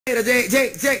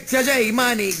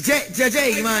Jmoney,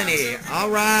 Jmoney. All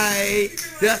right,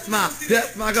 that's my cousin.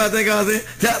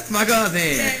 That's my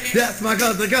cousin. That's my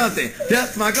cousin.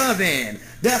 That's my cousin.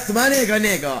 That's my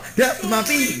nigga. That's my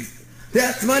piece.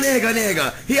 That's my nigga.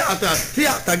 He out the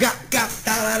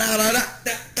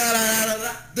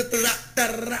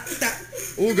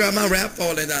Ooh, girl, my rap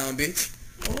falling down, bitch.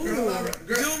 Girl, my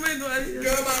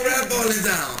rap falling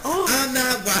down. I'm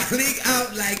not wilding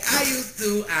out like I used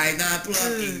to. I'm not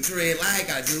plucking trade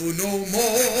like I do no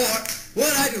more.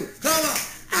 What I do? Come on.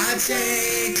 I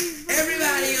change.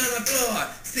 Everybody on the floor.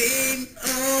 Sing,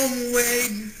 I'm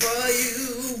waiting for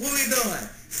you. What we doing?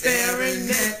 Staring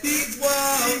at these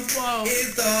walls.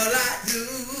 It's all I do.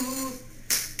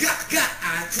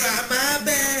 I try my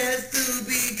best to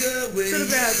be good with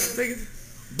you.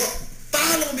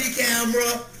 Follow me,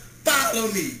 camera. Follow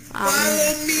me.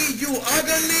 Follow me, you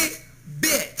ugly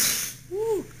bitch.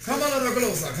 Come a little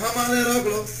closer. Come a little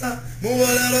closer. Move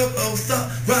a little closer.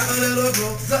 Rock a little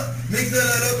closer. Mix a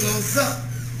little closer.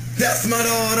 That's my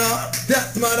daughter.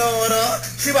 That's my daughter.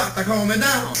 She about to calm me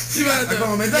down. She about to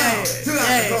calm me down. She about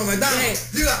to calm me down.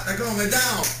 She about to calm me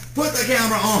down. Put the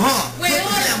camera on her. Wait,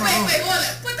 hold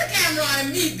it. Put the camera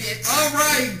on me, bitch. All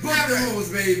right, put the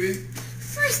hoes, baby.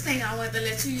 First thing I want to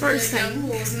let you young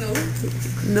hoes know.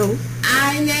 No.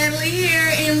 I'm Natalie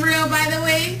here in real, by the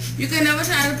way. You can never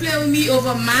try to play with me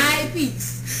over my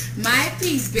piece. My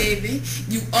piece, baby.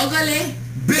 You ugly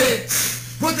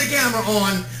bitch. Put the camera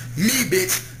on me,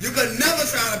 bitch. You could never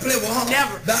try to play with her.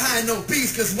 Never. Behind no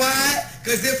piece. Cause why?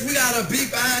 Cause if we got a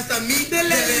beat behind some meat, then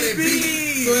let it be.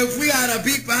 So if we got a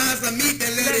beat behind some meat,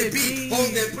 then let it be. Hoes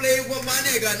that play with my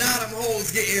nigga, now them hoes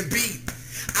getting beat.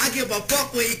 I give a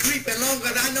fuck when he creeping long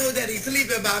cause I know that he's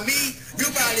sleeping by me. You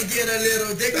probably get a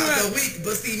little dick out the week,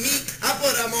 but see me, I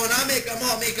put him on, I make him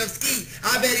all, make him ski.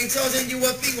 I bet he charging you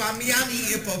a fee while me, I'm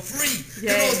eating for free.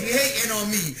 The hoes be hating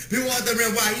on me. Be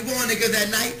wondering why he want it cause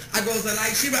that night I goes to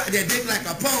like, she ride that dick like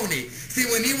a pony. See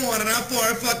when he wanted, I'm for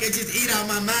it, fucking just eat out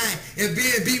my mind. If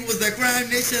being beat was a crime,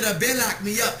 they should have been locked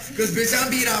me up. Cause bitch, I'm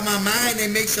beat out my mind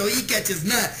and make sure he catches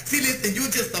nut. See listen, you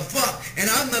just a fuck, and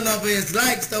I'm the lover of his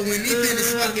life, so when he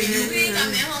finish fucking you,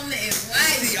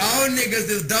 see all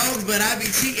niggas is dogs, but I be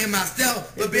cheating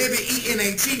myself. But baby, eating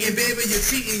ain't cheating, baby, you're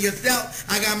cheating yourself.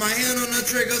 I got my hand on the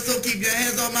trigger, so keep your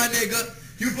hands on my nigga.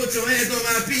 You put your hands on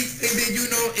my piece, and then you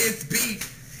know it's beef.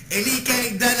 And he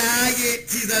can't deny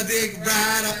it, he's a big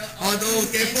rider. All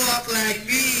those can fuck like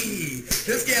me.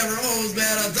 This camera hoes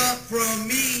better duck from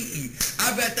me.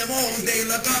 I bet them hoes, they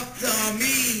look up to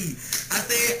me. I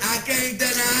said, I can't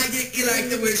deny it, he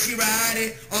like the way she ride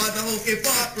it. All the hoes can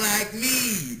fuck like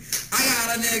me. I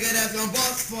got a nigga that's gonna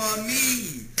bust for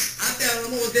me. I tell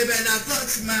them hoes they better not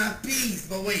touch my piece.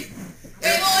 But wait.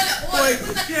 Wait, hold up.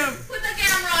 Put the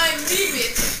camera on me,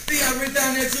 bitch. See every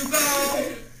time that you go,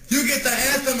 you get the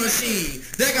answer machine.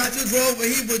 That got you drove when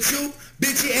he with you.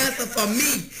 Bitch, he answer for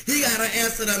me. He gotta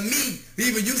answer to me.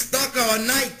 Even you stuck all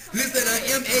night. Listen to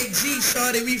M-A-G,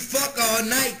 shorty, we fuck all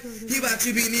night. He about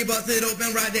you beat me, bust it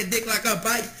open, ride that dick like a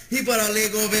bike. He put her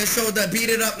leg over his shoulder, beat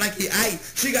it up like he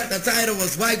ice. She got the title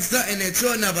was wife, something that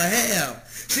you'll never have.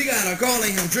 She got her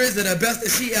calling him Drizzy, the best that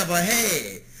she ever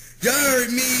had. You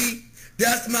heard me?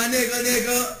 That's my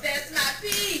nigga. That's my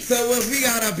piece. So if we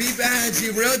got a beef behind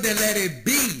G-Real, then let it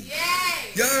be.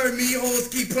 Yay. You heard me, hoes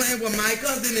keep playing with my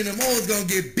cousin and them hoes gonna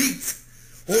get beat.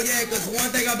 Oh yeah, cause one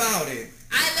thing about it.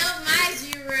 I love my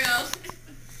G-Real.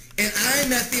 And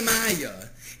I'm Teammessymya.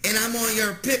 And I'm on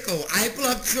your pickle. I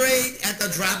pluck trade at the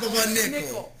drop of a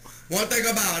nickel. One thing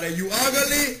about it, you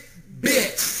ugly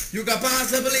bitch. You can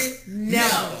possibly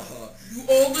never. You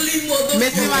ugly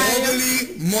motherfucker.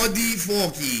 Ugly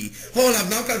motherfucker. Hold up,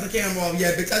 don't cut the camera off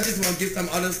yet, bitch. I just want to get some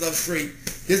other stuff straight.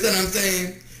 This what I'm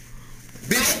saying?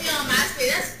 Bitch. I be on my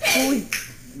space. That's petty.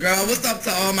 Girl, what's up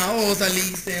to all my hoes,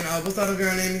 Elise, and what's the other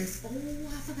girl name is? Oh,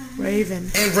 I forgot.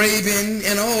 Raven. And Raven,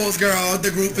 and the hoes, girl.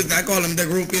 The group is, I call them the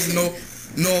group is no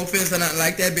offense or nothing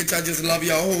like that, bitch. I just love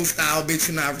your whole style, bitch,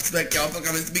 and I respect y'all for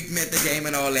coming to speak me at the game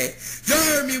and all that. You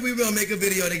heard me, we will make a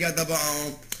video together, but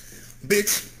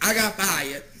bitch, I got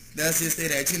fired. Let's just say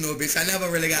that, you know, bitch. I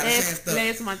never really got a chance to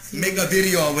make a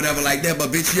video or whatever like that,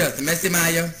 but bitch, yes,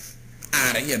 Teammessymya,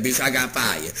 out of here, bitch, I got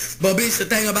fired. But bitch, the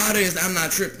thing about it is I'm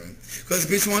not tripping. Cause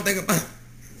bitch, one thing about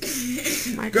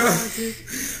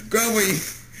girl, wait.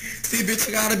 See, bitch,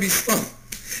 you gotta be strong.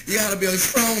 You gotta be a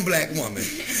strong black woman.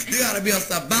 You gotta be a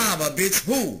survivor, bitch.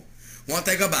 Who? One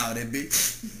thing about it,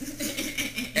 bitch.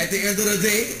 At the end of the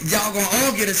day, y'all gonna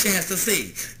all get a chance to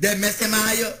see that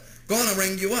Teammessymya gonna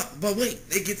ring you up. But wait,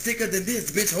 they get sicker than this,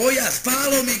 bitch. Oh yes,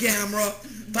 follow me, camera.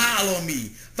 Follow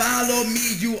me. Follow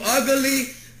me, you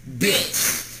ugly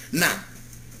bitch. Now,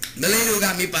 The lady who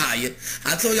got me fired,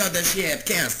 I told y'all that she had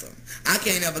cancer. I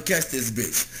can't ever catch this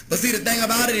bitch. But see, the thing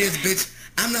about it is, bitch,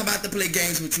 I'm not about to play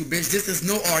games with you, bitch. This is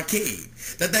no arcade.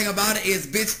 The thing about it is,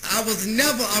 bitch, I was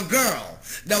never a girl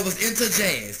that was into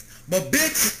jazz. But,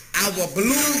 bitch, I will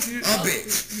blues a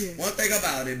bitch. One thing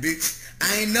about it, bitch,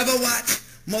 I ain't never watched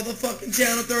motherfucking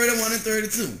channel 31 and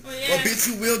 32. But, bitch,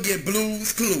 you will get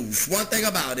blues clues. One thing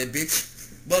about it, bitch.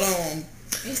 But,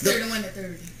 it's 31 and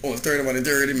 30. Oh, it's 31 and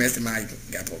 30. Messymya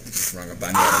got sprung up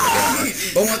by Natalie.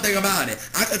 But one thing about it,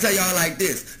 I can tell y'all like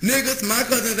this. Niggas, my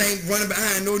cousins ain't running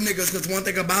behind no niggas, because one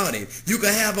thing about it, you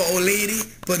can have an old lady,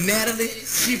 but Natalie,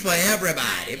 she for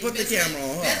everybody. Put the camera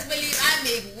on her. Best believe I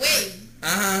make way.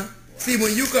 See,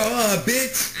 when you call her a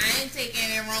bitch, I ain't taking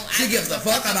it wrong. She gives a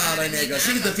fuck about a nigga.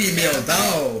 She's a female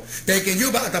dog. Thinking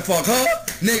you about to fuck her?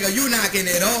 Nigga, you knocking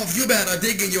it off. You better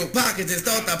dig in your pockets and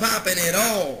start to popping it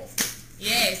off.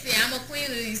 Yeah, see, I'm a queen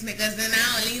of these niggas, and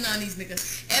I don't lean on these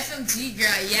niggas. FMG girl,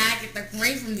 yeah, I get the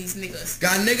green from these niggas.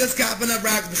 Got niggas copping up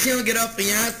rocks, but she don't get up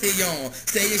Beyonce on.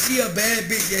 Say, yeah, she a bad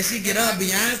bitch, yeah, she get up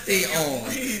Beyonce on.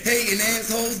 Hating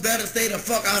assholes better stay the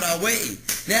fuck out her way.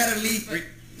 Natalie,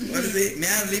 what is it?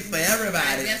 Natalie for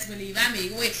everybody. Best believe I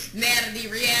make way. Natalie,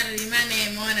 reality, my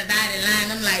name on the dotted line.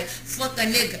 I'm like, fuck a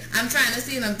nigga. I'm trying to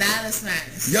see them dollar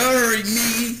signs. You heard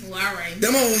me. Well, alright.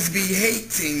 Them hoes be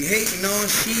hating on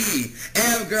she.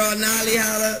 Av girl, Natalie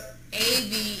holla.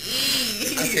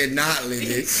 A-B-E. I said Natalie,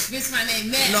 bitch. Bitch, my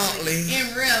name Natalie. In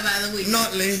real, by the way.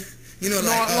 Natalie. You know,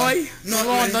 like,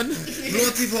 Natalie.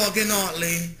 Bloody fucking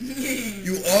Natalie.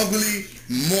 You ugly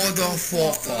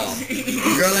motherfucker.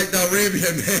 Girl, like the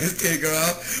Arabian man said,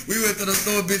 girl. We went to the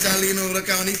store, bitch. I leaned over the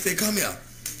counter. He said, come here.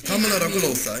 Come a little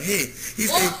closer. Hey. He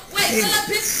said, wait, hey. the little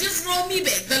bitch just rolled me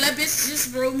back. The little bitch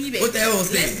just rolled me back. What that hoe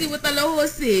said? Let's see what the little hoe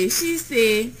said.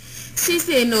 She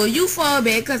said, no, you fall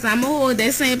back because I'm going to hold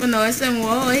that same noise and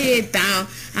hold her head down.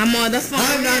 I'm on the phone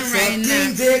I'm not right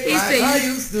now. Dick He like said, I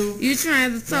used to. You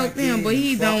trying to talk to him, but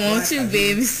he don't want you,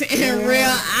 baby. In real,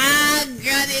 I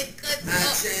got it good up.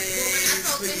 But when I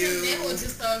talk to him, that was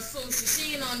just a social.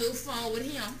 She ain't on the phone with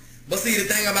him. But see, the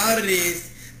thing about it is,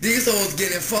 these hoes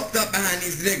getting fucked up behind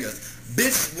these niggas.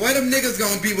 Bitch, where them niggas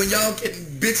gonna be when y'all getting,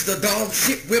 bitch, the dog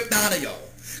shit whipped out of y'all?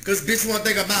 Cause bitch, one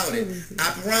thing about it, I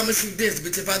promise you this,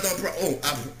 bitch, if I don't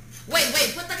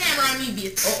Wait, put the camera on me,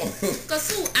 bitch.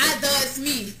 Cause who does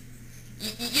me?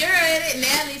 You heard it,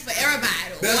 Natalie for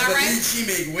everybody. Best alright? believe she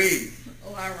make way.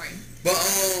 Oh, alright. But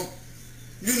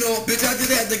you know, bitch, I just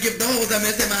had to give the hoes I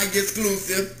mean my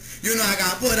exclusive. You know I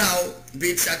got put out,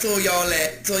 bitch. I told y'all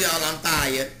that. Told y'all I'm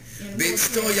fired.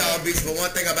 Bitch, told y'all, bitch, but one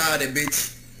thing about it,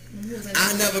 bitch.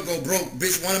 I never go broke,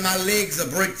 bitch. One of my legs are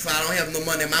break if I don't have no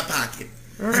money in my pocket.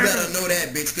 You better know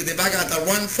that, bitch, because if I got to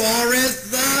run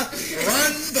Forest,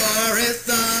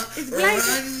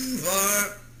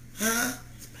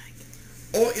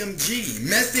 OMG,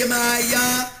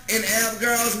 Messymya and Av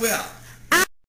girls well.